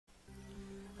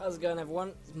How's it going,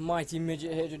 everyone? It's Mighty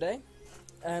Midget here today.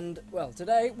 And, well,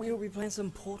 today we will be playing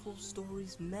some Portal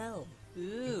Stories Mel.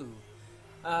 Ooh.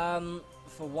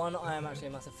 For one, I am actually a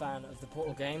massive fan of the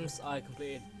Portal games. I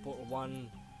completed Portal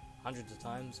 1 hundreds of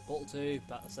times. Portal 2,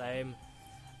 about the same.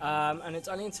 And it's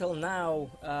only until now,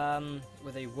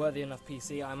 with a worthy enough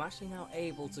PC, I'm actually now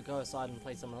able to go aside and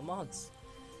play some of the mods.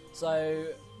 So,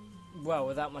 well,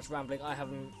 without much rambling, I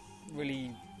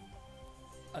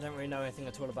don't really know anything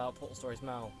at all about Portal Stories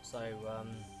Mel, so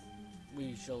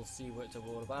we shall see what it's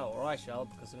all about, or I shall,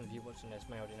 because some of you watching this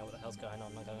may already know what the hell's going on.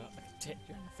 I'm going to look like a tit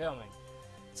during the filming.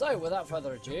 So, without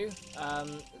further ado,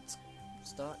 let's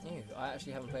start new. I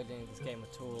actually haven't played any of this game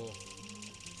at all,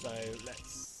 so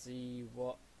let's see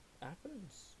what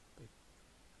happens,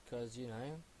 because, you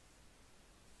know,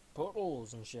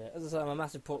 portals and shit. As I said, I'm a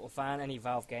massive Portal fan, any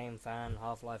Valve game fan,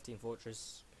 Half-Life, Team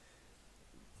Fortress,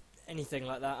 anything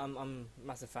like that, I'm a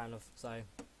massive fan of, so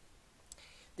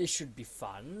this should be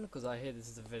fun, because I hear this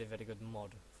is a very, very good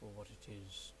mod for what it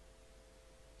is.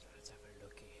 So let's have a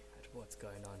look at what's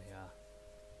going on here.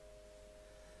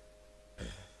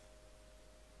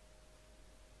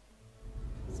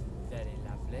 It's very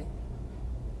lovely.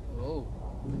 Oh,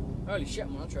 holy shit,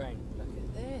 I'm on a train. Look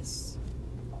at this.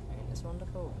 Ain't this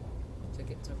wonderful?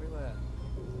 Tickets everywhere.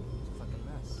 It's a fucking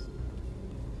mess.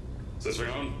 Is this thing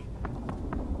on?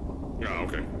 Ah,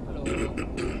 okay.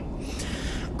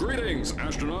 Hello. Greetings,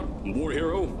 astronaut, war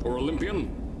hero, or Olympian.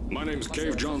 My name's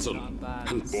Cave Johnson,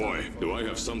 and boy, do I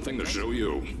have something to show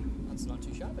you. That's not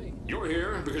too shabby. You're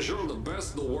here because you're the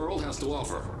best the world has to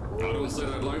offer. I don't say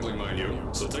that lightly, mind you,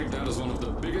 so take that as one of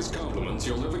the biggest compliments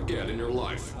you'll ever get in your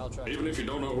life, even if you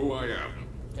don't know who I am.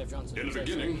 Cave Johnson, in the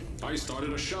beginning, I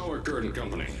started a shower curtain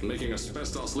company, making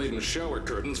asbestos-laden shower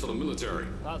curtains for the military,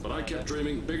 but I kept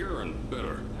dreaming bigger and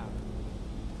better.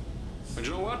 And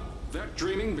you know what? That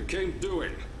dreaming became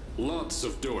doing. Lots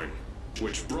of doing.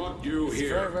 Which brought you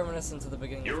here. Very reminiscent to the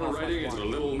beginning You're of riding into the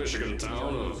little Michigan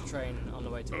town of... train on the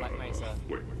way to Black Mesa.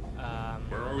 Wait.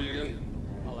 Where are we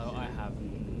again? Although I have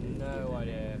no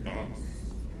idea.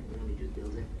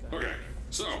 Okay,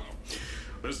 so...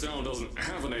 this town doesn't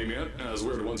have a name yet, as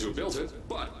we're the ones who built it,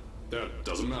 but that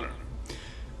doesn't matter.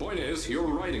 Point is, you're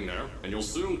riding there, and you'll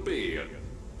soon be at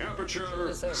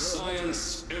Aperture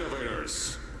Science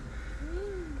Innovators.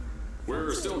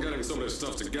 We're still getting some of this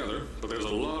stuff together, but there's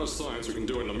a lot of science we can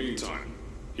do in the meantime.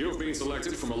 You've been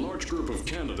selected from a large group of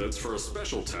candidates for a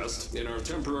special test in our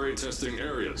temporary testing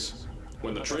areas.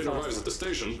 When the train arrives at the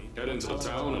station, head into the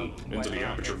town and into the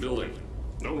Aperture building.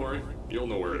 Don't worry, you'll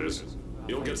know where it is.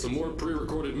 You'll get some more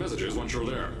pre-recorded messages once you're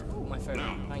there.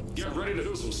 Now, get ready to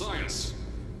do some science.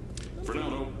 For now,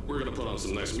 though, we're gonna put on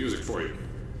some nice music for you.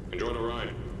 Enjoy the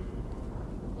ride.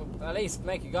 Well, at least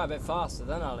make it go a bit faster,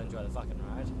 then I'll enjoy the fucking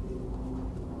ride.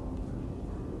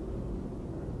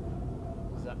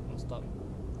 Is that one stop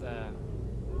there?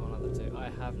 One of the two? I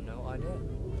have no idea.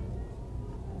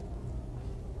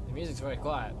 The music's very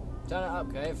quiet. Turn it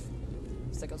up, Cave.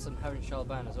 Stick up some Heaven Shall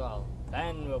Burn as well.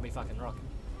 Then we'll be fucking rocking.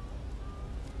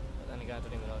 But then again, I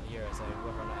don't even know the year, so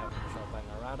whether or not Heaven Shall Burn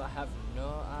around, I have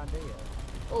no idea.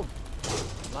 Oh,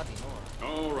 bloody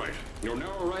Nora. Alright, you're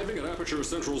now arriving at Aperture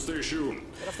Central Station.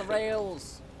 Get off the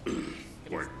rails!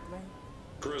 Wait.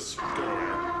 Chris, get over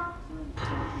here.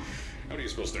 How do you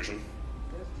spell station?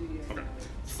 Okay,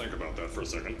 think about that for a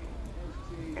second.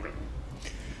 Okay.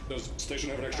 Does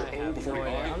station have an extra O before the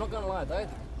I? I'm not gonna lie though,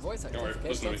 the voice acting Alright,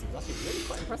 listen to me. is actually really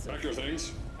quite impressive. Back your things.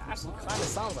 It actually kind of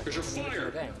sounds like Because you're it's in the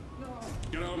fired! game.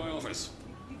 Get out of my office.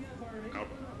 Out.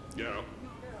 Get out.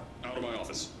 Out of my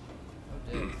office.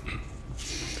 Oh dear.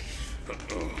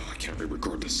 Oh, I can't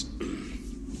re-record this.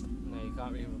 No, you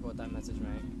can't really record that message,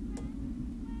 mate.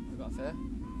 You got a fear?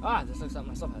 Ah, this looks like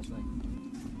my stuff actually.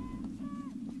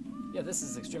 Yeah, this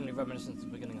is extremely reminiscent to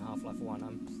the beginning of Half-Life 1.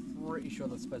 I'm pretty sure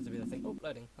that's supposed to be the thing. Oh,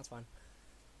 loading. That's fine.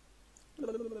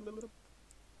 The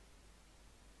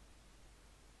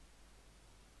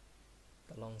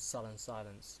long sullen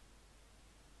silence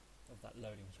of that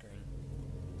loading screen.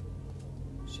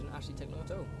 Shouldn't actually take long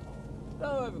at all.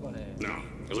 Hello, everybody. Now,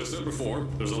 as I said before,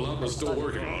 there's a lot we're still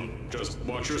working on. Just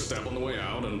watch your step on the way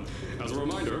out, and as a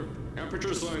reminder,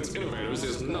 Aperture Science Innovators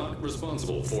is not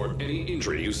responsible for any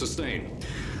injury you sustain,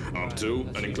 up to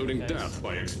and including death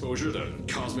by exposure to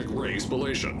cosmic ray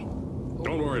spallation.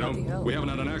 Don't worry, though, we haven't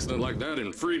had an accident like that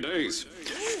in 3 days.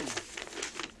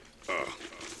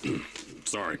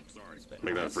 Sorry.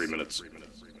 Make that 3 minutes.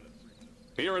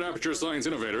 Here at Aperture Science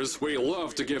Innovators, we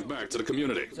love to give back to the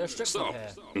community. So,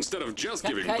 instead of just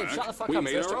giving back, we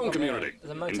made our own community,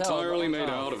 entirely made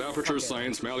out of Aperture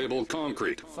Science malleable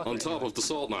concrete, on top of the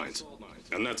salt mines.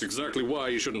 And that's exactly why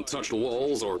you shouldn't touch the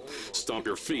walls or stomp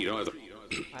your feet either.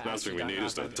 Last thing we need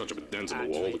is that touch of a dent in the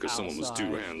wall because someone was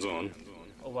too hands-on.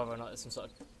 Or whether or not it's some sort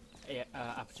of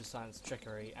Aperture Science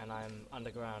trickery and I'm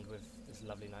underground with this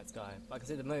lovely night sky. But I can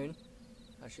see the moon.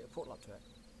 I shoot a portal up to it.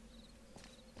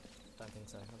 Don't think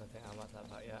so. I don't think I'm up to that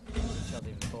part yet. Child's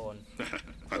even born.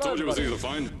 I told you it was easy to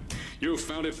find. You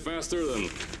found it faster than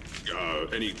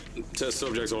any test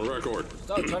subjects on record.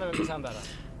 Stop trying to make me sound better.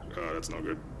 That's not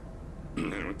good.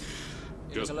 Anyway,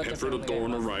 just head through the door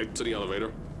on the right to the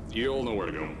elevator. You'll know where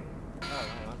to go. Oh,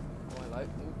 hang on. Oh, hello.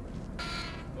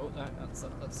 Oh, no, that's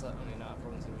certainly not a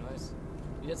problem to noise.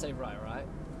 You did say right, right?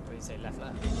 Or did you say left,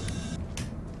 left? Or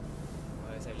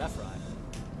did you say left, right?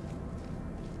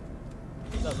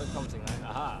 It does look promising though.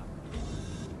 Aha!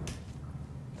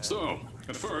 So,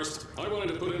 at first, I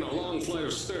wanted to put in a long flight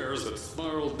of stairs that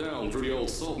spiraled down through the old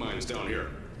salt mines down here.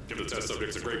 Give the test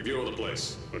subjects a great view of the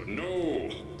place. But no!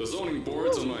 The zoning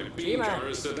boards on my beam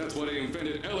counters said that's why they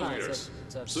invented elevators.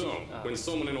 So, when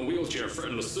someone in a wheelchair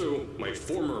threatened to sue, my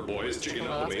former boys chickened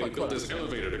out to me and built this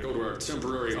elevator to go to our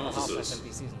temporary offices.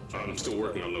 I'm still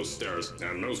working on those stairs,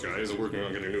 and those guys are working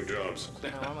on getting new jobs.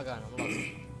 Where am I going?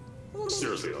 I'm lost.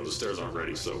 Seriously though, the stairs aren't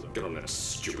ready, so get on that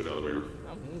stupid elevator.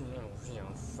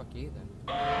 Fuck you then.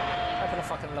 Open a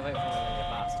fucking elevator for me, you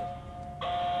bastard.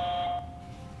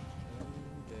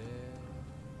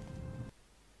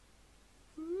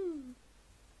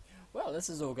 Well, this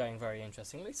is all going very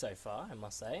interestingly so far, I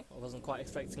must say. I wasn't quite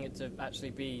expecting it to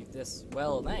actually be this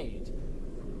well made.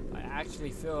 I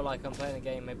actually feel like I'm playing a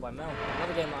game made by Melbourne.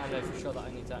 Another game that I know for sure that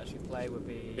I need to actually play would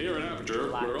be... Here at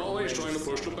Aperture, we're always trying to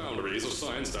push the boundaries of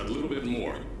science that little bit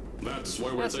more. That's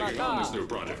why we're taking on this new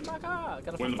project.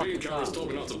 When the bean counters told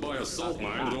me not to buy a salt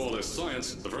mine to do all this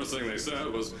science, the first thing they said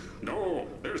was, "No,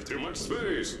 there's too much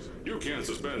space. You can't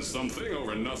suspend something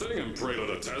over nothing and pray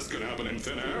that a test can happen in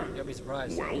thin air." You'll be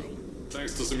surprised. Well,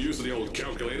 thanks to some use of the old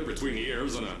calculator between the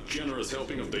ears and a generous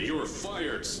helping of the "you're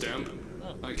fired" stamp,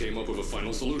 I came up with a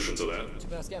final solution to that.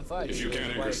 If you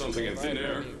can't anchor something in thin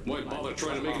air, why bother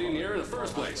trying to make it in the air in the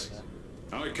first place?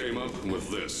 I came up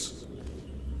with this.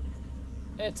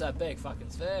 It's a big fucking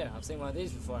sphere. I've seen one of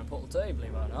these before in Portal 2,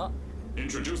 believe it or not.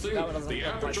 Introducing the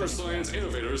Aperture Science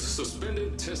Innovator's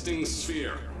Suspended Testing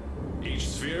Sphere. Each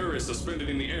sphere is suspended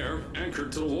in the air,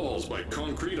 anchored to the walls by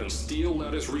concrete and steel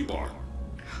lattice rebar.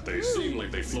 They seem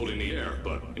like they float in the air,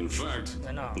 but in fact,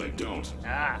 they don't.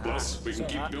 Plus, we can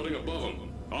keep building above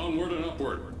them, onward and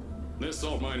upward. This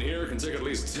salt mine here can take at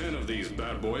least 10 of these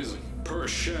bad boys per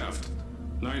shaft.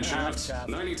 9 shafts,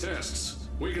 90 tests.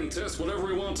 We can test whatever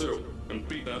we want to, and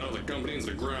beat that other company into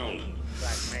the ground.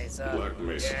 Black Mesa. Black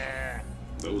Mesa. Yeah.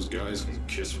 Those guys can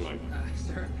kiss my...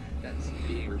 Sir, that's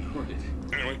being recorded.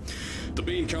 Anyway, the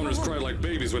bean counters cried like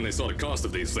babies when they saw the cost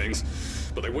of these things,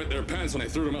 but they wet their pants when I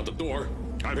threw them out the door.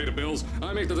 I pay the bills,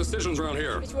 I make the decisions around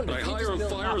here, and I hire and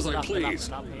fire as I please.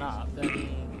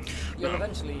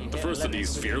 The first of these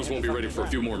spheres won't be ready for a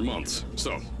few more months,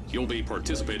 so you'll be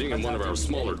participating in one of our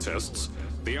smaller tests,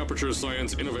 the Aperture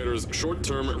Science Innovator's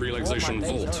Short-Term Relaxation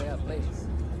Volt. Hurry up, please.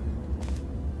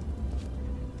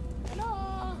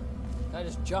 No! Can I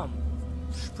just jump?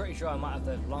 Pretty sure I might have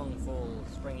the long, full,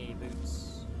 springy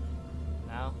boots.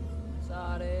 Now.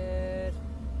 Started.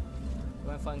 We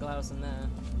won't find GLaDOS in there.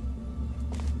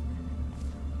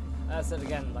 As I said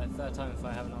again, like third time if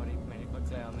I haven't already made it quite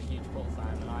clear, I'm a huge Portal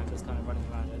fan and I'm just kind of running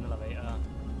around in an elevator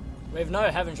with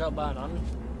no Heaven Shall Burn on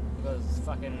because it's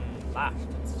fucking lashed.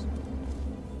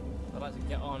 I'd like to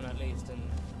get on at least and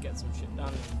get some shit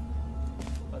done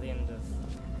by the end of,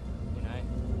 you know,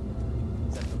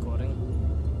 this recording.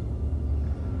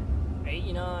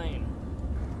 89.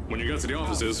 When you get to the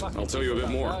offices, I'll tell you a bit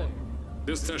more.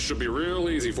 This test should be real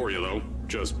easy for you though.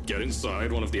 Just get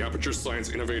inside one of the Aperture Science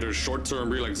Innovator's short-term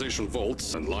relaxation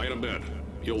vaults and lie in a bed.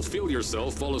 You'll feel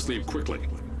yourself fall asleep quickly.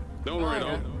 Don't worry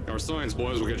though, our science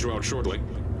boys will get you out shortly.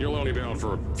 You'll only be out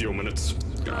for a few minutes,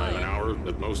 an hour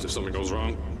at most if something goes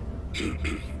wrong.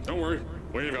 Don't worry,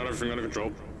 we've got everything under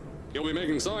control. You'll be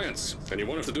making science, and you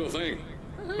won't have to do a thing.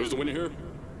 Who's the winner here?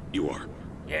 You are.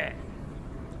 Yeah.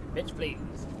 Bitch, please.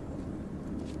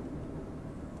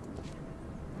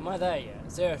 Am I there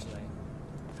yet? Seriously?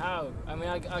 How? I mean,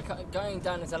 going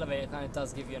down this elevator kind of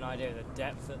does give you an idea of the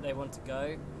depth that they want to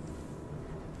go.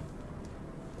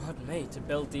 Pardon me, to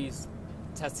build these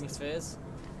testing spheres.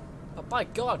 But by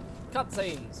God,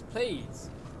 cutscenes, please.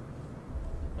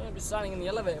 I'm going to be standing in the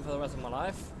elevator for the rest of my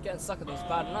life. Getting stuck at these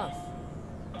bad enough.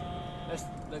 This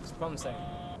looks promising.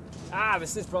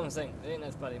 This is promising. I think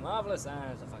that's bloody marvellous. And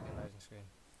there's a fucking loading screen.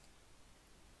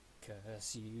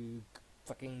 Curse you,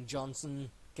 fucking Johnson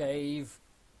Cave.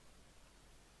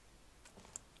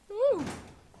 Woo!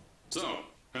 So,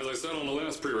 As I said on the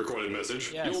last pre-recorded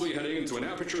message, Yes. you'll be heading into an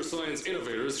Aperture Science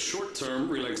Innovators short-term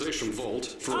relaxation vault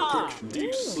for a quick,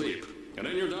 deep sleep. And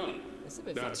then you're done. It's a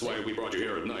bit That's fancy. why we brought you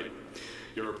here at night.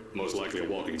 You're most likely a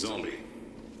walking zombie.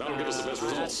 That'll give us the best I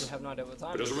results. actually have no idea what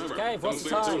time. But just remember, Cave, don't what's the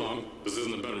stay here too time? long. This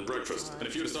isn't a bed and breakfast. And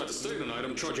if you decide to stay the night,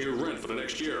 I'm charging you rent for the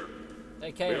next year.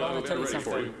 Hey, Cave, We'll I'm have gonna a tell bed you ready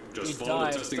for something. you. Just You follow die the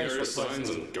of testing facial area signs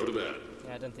poisoning. and go to bed.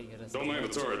 Yeah, I don't think it is. Don't mind the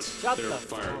turrets. Shut They're the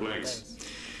fire fuck up, blanks. thanks.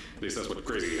 At least that's what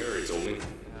Crazy Harry told me.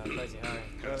 Crazy Harry.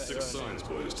 Had 6 signs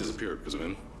boys disappeared because of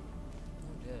him.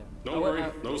 Oh, dear. Don't worry,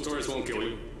 those turrets won't kill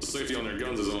you. The safety on their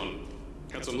guns is on.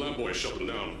 Had some lab boys shut them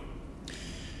down.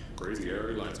 Crazy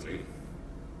Harry lied to me.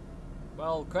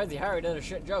 Well, Crazy Harry did a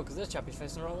shit joke because this chap is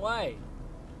facing the wrong way.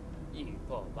 You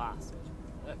poor bastard.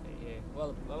 Look at you.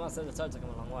 Well, I must say the turrets have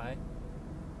come a long way.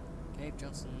 Cave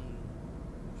Johnson,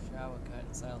 shower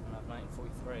curtain salesman of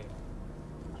 1943.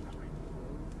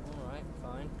 Alright,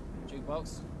 fine.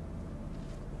 Jukebox.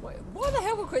 Wait, why the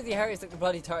hell would Crazy Harry stick the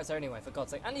bloody turrets there anyway, for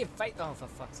God's sake? And you fake. Oh, for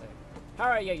fuck's sake.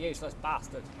 Harry, you useless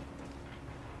bastard.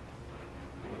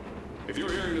 If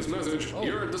you're hearing this message,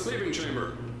 you're at the sleeping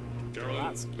chamber.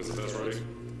 Carolyn, is the test ready?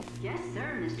 Yes,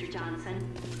 sir, Mr.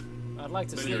 Johnson. I'd like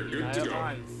to Then sleep, you're you good know. to go.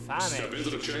 I'm Step famished. into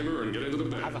the chamber and get into the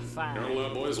bed. Have a fan. Our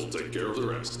lab boys will take care of the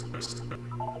rest. Best. Yeah,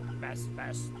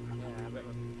 a bit of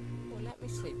a... Well, let me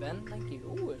sleep then. Thank you.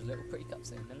 Oh, there's a little pretty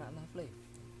cutscene. Isn't that lovely?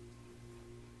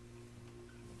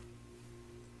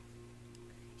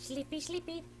 Sleepy,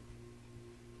 sleepy.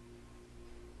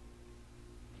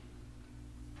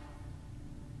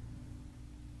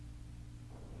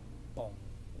 Boom.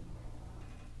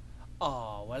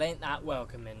 Oh, well, ain't that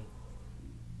welcoming?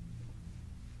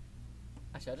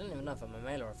 Actually, I don't even know if I'm a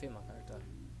male or a female character.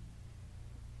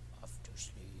 Off to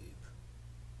sleep.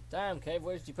 Damn, Cave,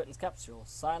 where did you put in this capsule?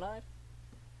 Cyanide?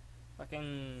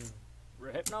 Fucking...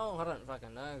 Rehypnol? I don't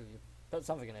fucking know. You put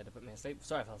something in here to put me asleep.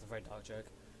 Sorry if that was a very dark joke.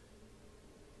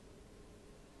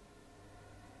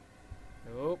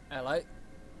 Oh, hello.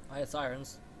 I hear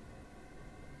sirens.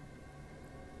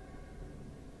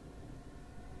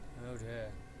 Oh dear.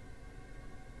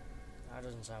 That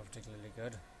doesn't sound particularly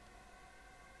good.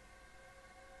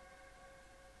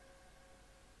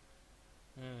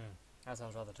 That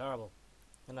sounds rather terrible.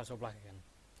 And that's all black again.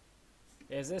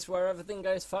 Is this where everything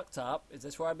goes fucked up? Is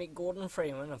this where I meet Gordon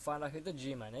Freeman and find out who the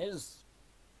G-Man is?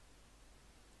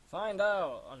 Find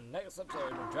out on the next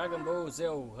episode of Dragon Ball Z.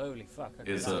 Holy fuck.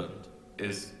 Okay, Is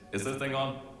this thing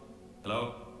on?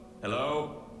 Hello?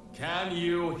 Hello? Can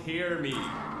you hear me?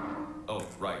 Oh,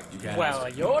 right, you can. well,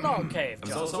 you're not Cave I'm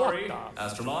John. so sorry, What the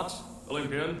astronaut,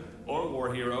 Olympian, or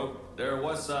war hero. There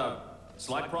was a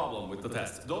slight problem with the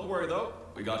test. Don't worry though,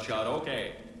 we got shot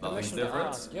okay. Nothing's mission to different.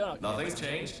 ask, you're not Nothing's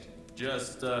changed.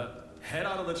 Just head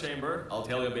out of the chamber. I'll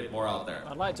tell you a bit more out there.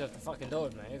 I'd like to have the fucking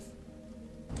doors move.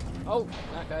 Oh,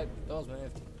 okay, doors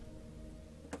moved.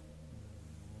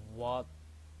 What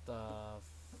the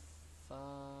fuck?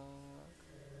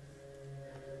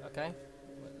 Okay,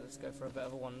 let's go for a bit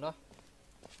of a wander.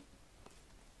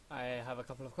 I have a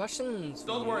couple of questions.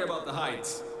 Don't worry about the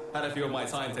heights. Had a few of my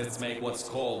scientists make what's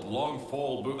called long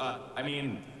fall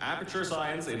Aperture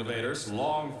Science Innovators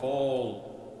long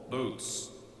fall boots.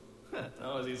 That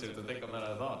was easier to think of than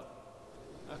I thought.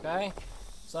 Okay,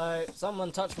 so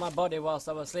someone touched my body whilst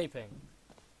I was sleeping.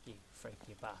 You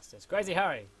freaky bastards. Crazy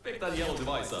Harry. Pick that yellow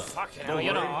device up. Fucking Don't hell,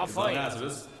 you're worry, not it's not halfway.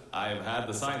 hazardous. I've had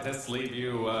the scientists leave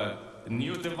you a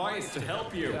new device to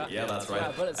help you. Yeah, that's right.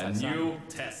 Yeah, but it's a like new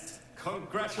test.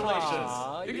 Congratulations!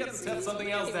 Aw, you get to test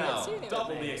something else you now. didn't even Double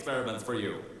make the it. experiments for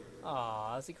you.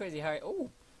 Aw, see Crazy Harry. Oh,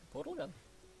 portal gun.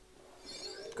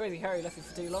 Crazy Harry left you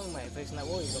for too long, mate. Facing that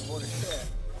wall, you've got bored as shit.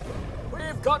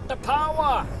 We've got the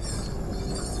power!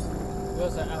 We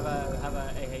also have a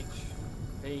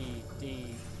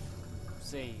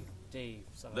AHPDCD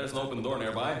something. There's an open door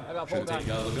nearby. I got a Should portal take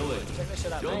you out of the building. Check this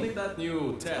shit out, You'll mate. need that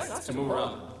new Nice test to and move cool.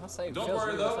 around. I say it Don't feels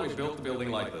worry really though, we fun. built the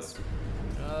building like this.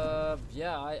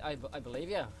 Yeah, I believe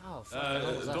you. Oh, fuck. I was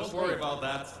Don't asleep. That's worry about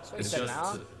that. what It's you said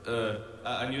just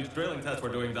a new drilling test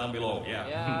we're doing down below. Yeah,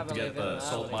 I to believe get the it, I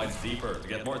salt believe mines deeper, to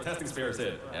get more testing spheres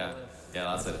in. Yeah,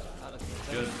 that's it. That looks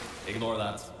promising. Just ignore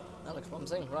that. That looks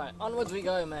promising. Right, onwards we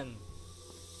go, men.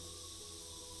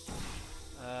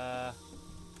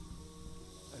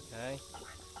 Okay.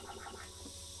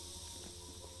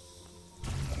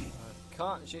 I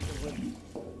can't shoot the wood.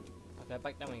 Okay,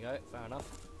 back down we go. Fair enough.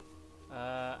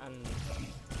 And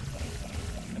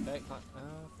okay, can't.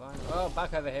 Oh, fine. Oh,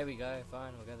 back over here we go.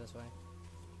 Fine, we'll go this way.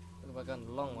 Look like we're going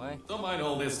the long way. Don't mind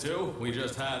all this too. We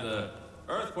just had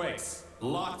earthquakes.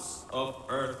 Lots of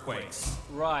earthquakes.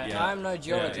 Right, Yeah. I'm no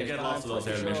geologist. Yeah, you get but lots I'm of those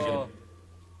pretty here in sure, Michigan.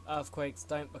 earthquakes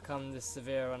don't become this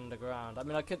severe underground. I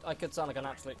mean, I could sound like an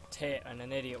absolute tit and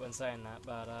an idiot when saying that,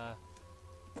 but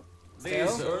These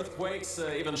still? earthquakes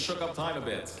even shook up time a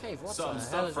bit. Cave, what Some the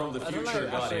stuff hell from the I don't future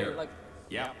know, got actually, here. like,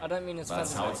 Yeah, I don't mean it's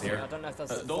that's how it's here. I don't know if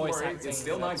that's Don't voice worry, acting it's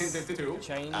still that's 1952.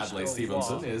 changed Adlai or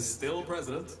Stevenson what, is still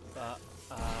president. but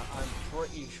I'm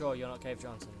pretty sure you're not Cave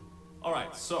Johnson.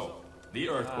 Alright, so, the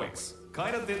earthquakes.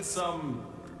 Kind of did some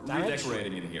Damage?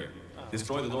 redecorating in here.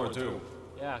 Destroyed the door too.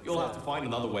 Yeah, I can You'll see have to that. find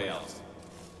another way out.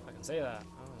 I can see that.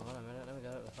 Oh, hold on a minute. Let me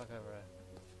get the fuck over here.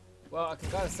 Well, I can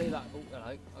kind of see that. Oh,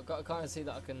 hello. I've got to kind of see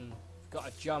that I can got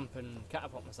to jump and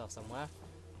catapult myself somewhere.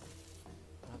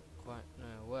 I don't quite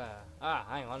know where. Ah,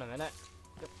 hang on a minute.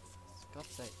 Yep. For God's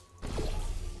sake.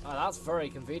 Oh, that's very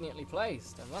conveniently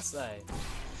placed, I must say.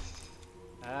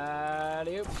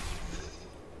 Alley-oop.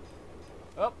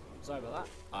 Oh, sorry about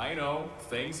that. I know,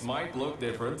 things might look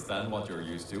different than what you're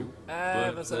used to.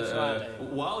 But But so slightly.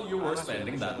 while you were I'm actually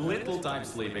spending not that sure. little time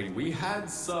sleeping, we had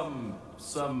some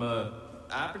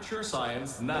Aperture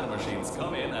Science nanomachines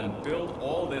come in and build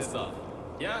all this stuff.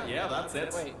 Yeah, that's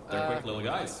it. Wait, They're quick little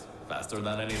guys. Faster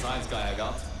than any science guy I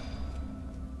got.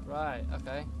 Right,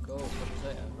 okay, cool.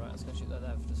 Right, let's go shoot that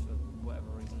there just for whatever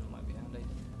reason it might be handy.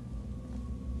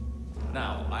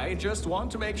 Now, I just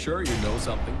want to make sure you know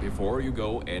something before you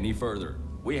go any further.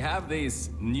 We have these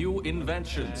new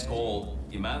inventions called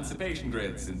emancipation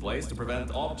grids in place to prevent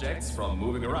objects from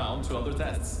moving around to other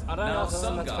tests. I don't know Now, if it's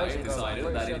some an guy emancipation grid, decided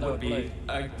I'm that pretty it sure would they be would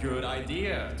a good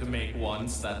idea to make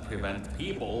ones that prevent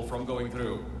people from going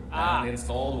through. Ah. And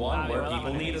installed one Ah, where well, that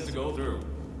people one needed is. to go through.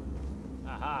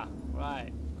 Aha,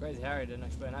 right. Crazy Harry didn't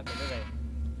explain that, did he?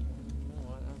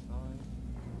 Alright, that's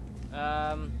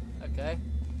fine. Okay.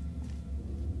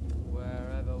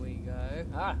 Wherever we go.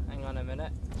 Ah, hang on a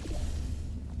minute.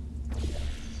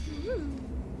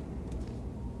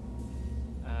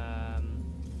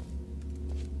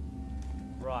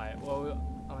 Right, well,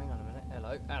 oh, hang on a minute.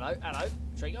 Hello.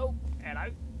 Trigo, hello.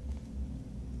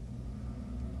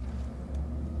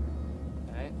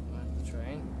 Okay, where's the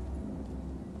train?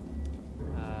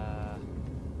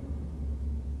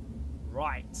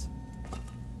 Right.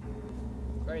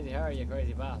 Crazy Harry, you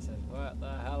crazy bastard. What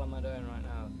the hell am I doing right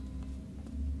now?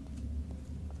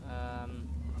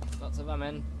 Lots of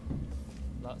vermin.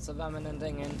 Lots of vermin and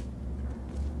dinging.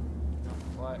 Not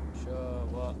quite sure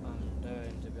what I'm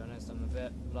doing, to be honest. I'm a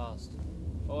bit lost.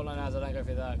 All I know is I don't go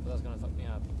through that, because that's going to fuck me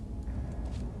up.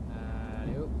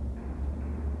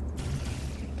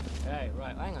 Okay,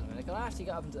 right, hang on a minute. Can I actually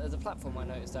get up into... There's a platform I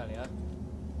noticed earlier.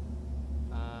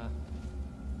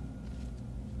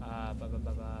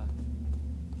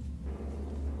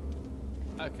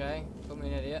 Okay, call me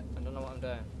an idiot. I don't know what I'm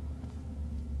doing.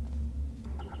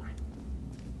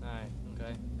 No,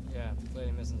 okay. Yeah,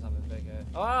 clearly missing something big here.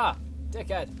 Ah!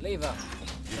 Dickhead! Lever!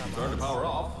 You can turn the power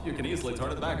off, you can easily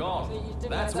turn it back on. See, you didn't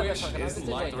That have that switch fucking isn't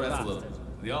notice, like did the you, rest of bastard? them.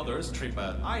 The others trip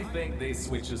out. I think these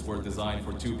switches were designed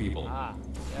for two people. Ah, yes.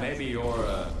 Maybe your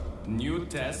new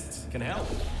test can help.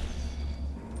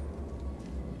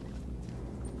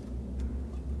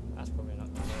 That's probably not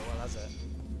going very well, has it?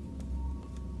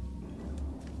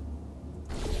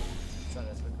 Try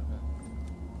this a bit quicker.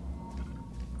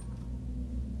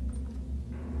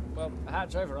 Well, I had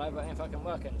to override, but it ain't fucking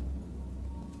working.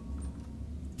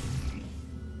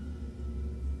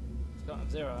 It's got a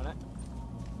 0 in it.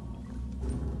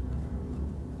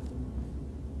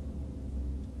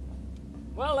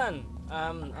 Well then,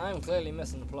 I'm clearly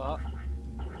missing the plot.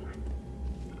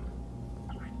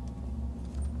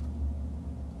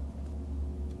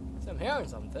 So I'm hearing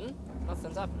something.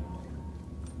 Nothing's happening.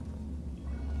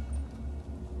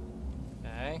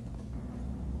 Okay.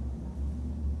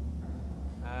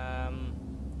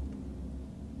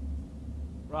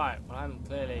 Right, well I'm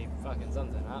clearly fucking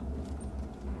something up.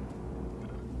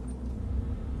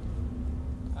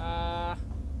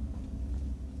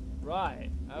 Right,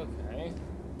 okay.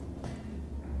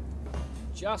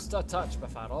 Just a touch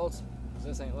befuddled, because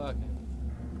this ain't working.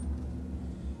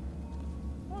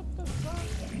 What the fuck?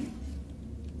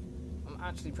 I'm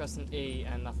actually pressing E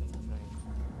and nothing's happening.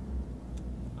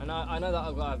 I know that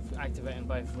I've got to activate them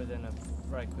both within a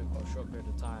very quick or short period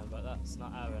of time, but that's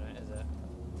not having it, is it?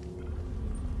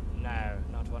 No,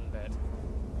 not one bit.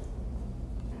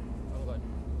 Oh god.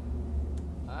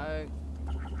 Okay.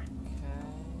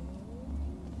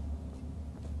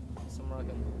 Somewhere I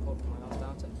can put my arms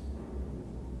down to.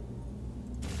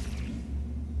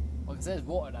 Well, it says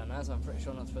water down there, so I'm pretty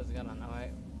sure I'm not supposed to go down that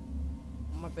way.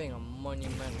 Am I being a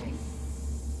monumental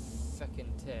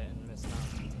fucking tit and missing out on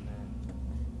something there?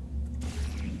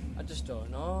 I just don't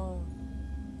know.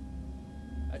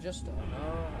 I just don't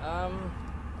know.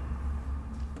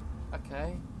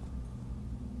 Okay.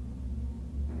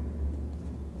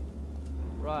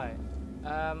 Right.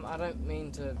 I don't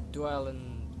mean to dwell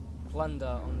and plunder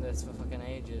on this for fucking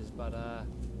ages, but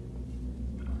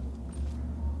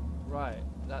right,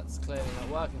 that's clearly not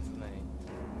working for me.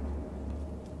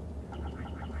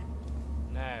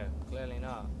 No, clearly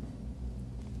not.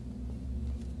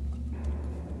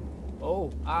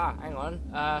 Oh, hang on.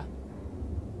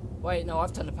 Wait, no,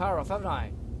 I've turned the power off, haven't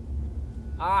I?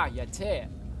 You tit.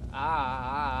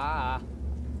 I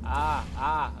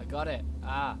got it.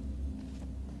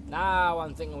 Now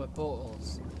I'm thinking with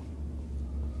portals.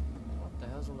 What the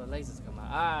hell's all the lasers come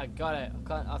out? Got it.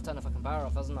 I've turned the fucking power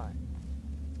off, hasn't I?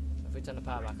 So if we turn the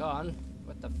power back on,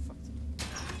 what the fuck?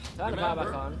 Turn the power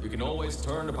back on. You can always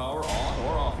turn the power on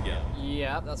or off again.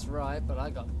 Yeah, that's right, but I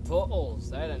got portals.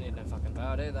 They don't need no fucking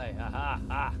power, do they?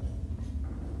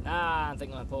 Nah, I'm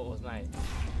thinking with portals, mate.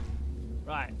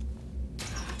 Right.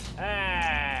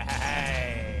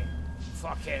 Hey!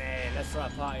 Fucking hey, let's throw a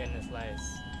party in this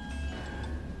place.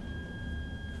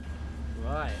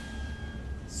 Right.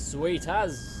 Sweet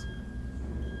as.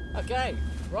 Okay,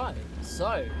 right.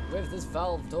 So, with this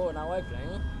valve door now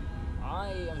opening,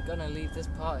 I am gonna leave this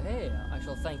part here. I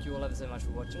shall thank you all ever so much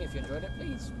for watching. If you enjoyed it,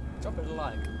 please drop it a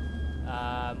like.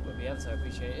 Would be ever so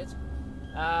appreciated.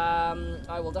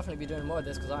 I will definitely be doing more of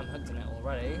this because I'm hooked on it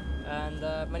already, and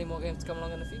many more games to come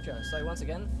along in the future. So once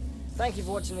again, thank you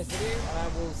for watching this video, and I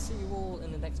will see you all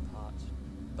in the next part.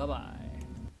 Bye bye.